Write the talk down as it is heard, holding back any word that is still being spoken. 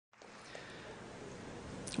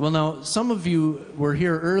Well, now, some of you were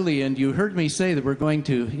here early and you heard me say that we're going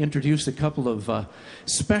to introduce a couple of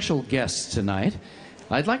special guests tonight.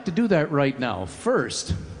 I'd like to do that right now.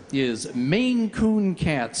 First is Maine Coon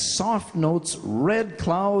Cat Soft Notes Red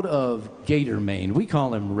Cloud of Gator Mane. We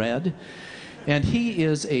call him Red. And he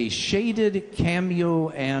is a shaded cameo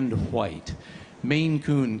and white Maine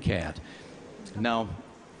Coon Cat. Now,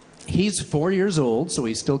 he's 4 years old, so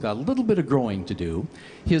he's still got a little bit of growing to do.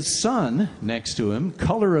 His son next to him,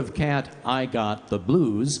 color of cat, I got the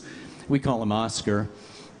blues, we call him Oscar,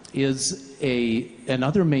 is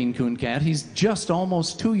another Maine Coon Cat. He's just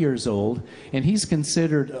almost 2 years old, and he's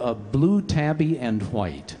considered a blue tabby and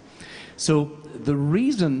white. So the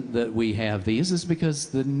reason that we have these is because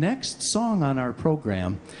the next song on our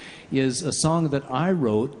program is a song that I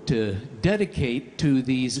wrote to dedicate to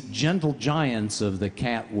these gentle giants of the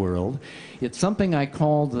cat world. It's something I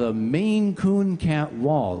call the Maine Coon Cat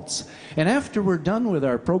Waltz. And after we're done with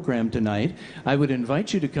our program tonight, I would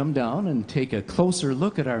invite you to come down and take a closer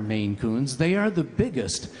look at our Maine Coons. They are the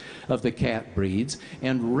biggest of the cat breeds,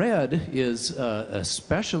 and Red is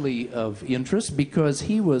especially of interest because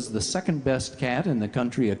he was the second best cat in the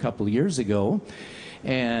country a couple years ago.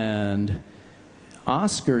 And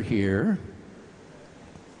Oscar here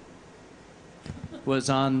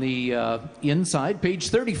was on the inside, page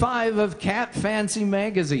 35 of Cat Fancy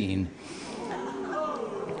magazine.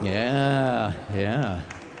 Yeah.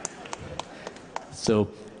 So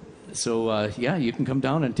yeah, you can come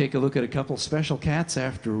down and take a look at a couple special cats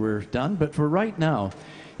after we're done. But for right now,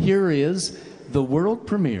 here is the world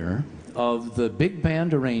premiere of the big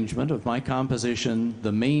band arrangement of my composition,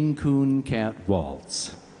 the Maine Coon Cat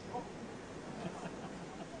Waltz.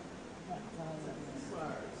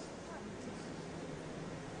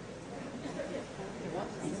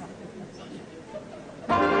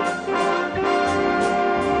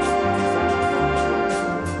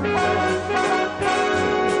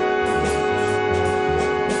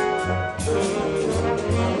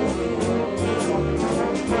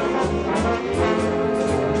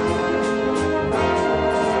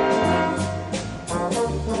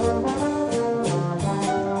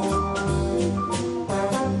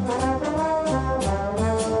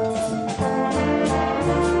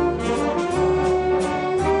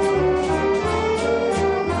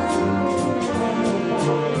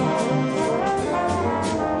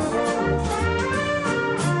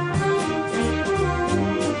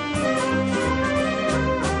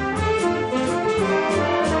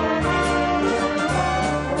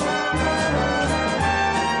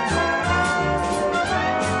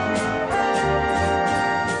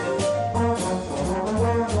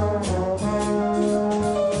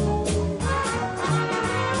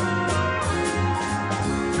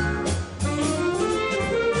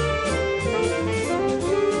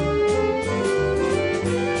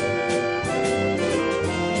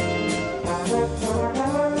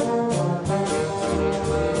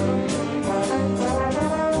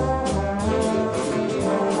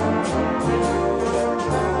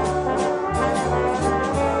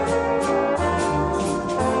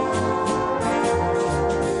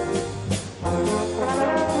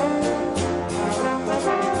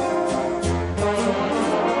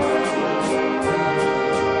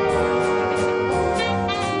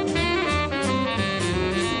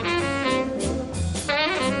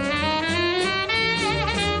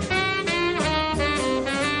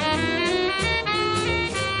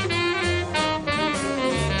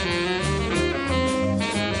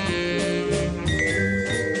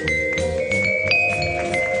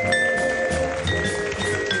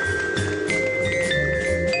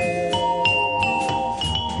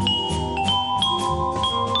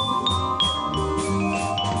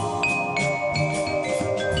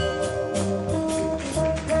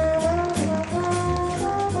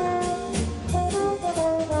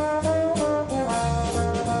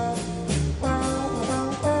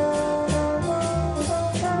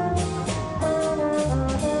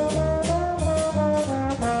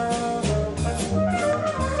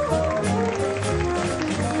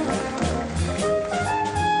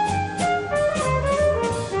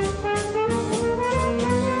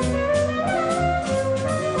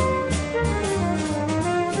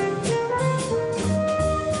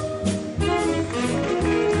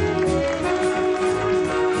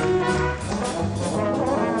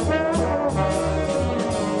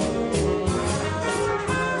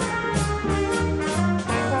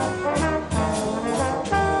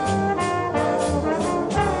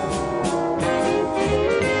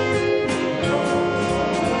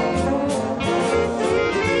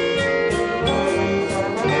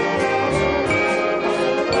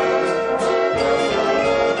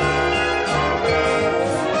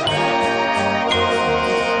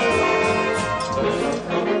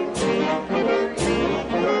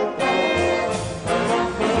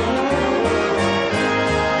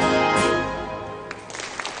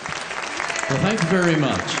 Thank you very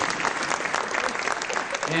much.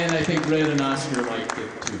 And I think Red and Oscar liked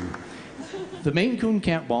it too. The Maine Coon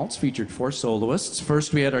Cat Waltz featured 4 soloists.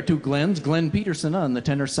 First, we had our 2 Glens, Glen Peterson on the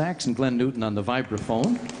tenor sax and Glen Newton on the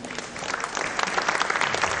vibraphone.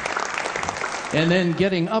 And then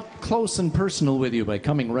getting up close and personal with you by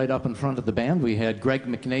coming right up in front of the band, we had Greg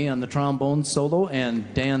McNay on the trombone solo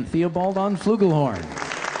and Dan Theobald on flugelhorn.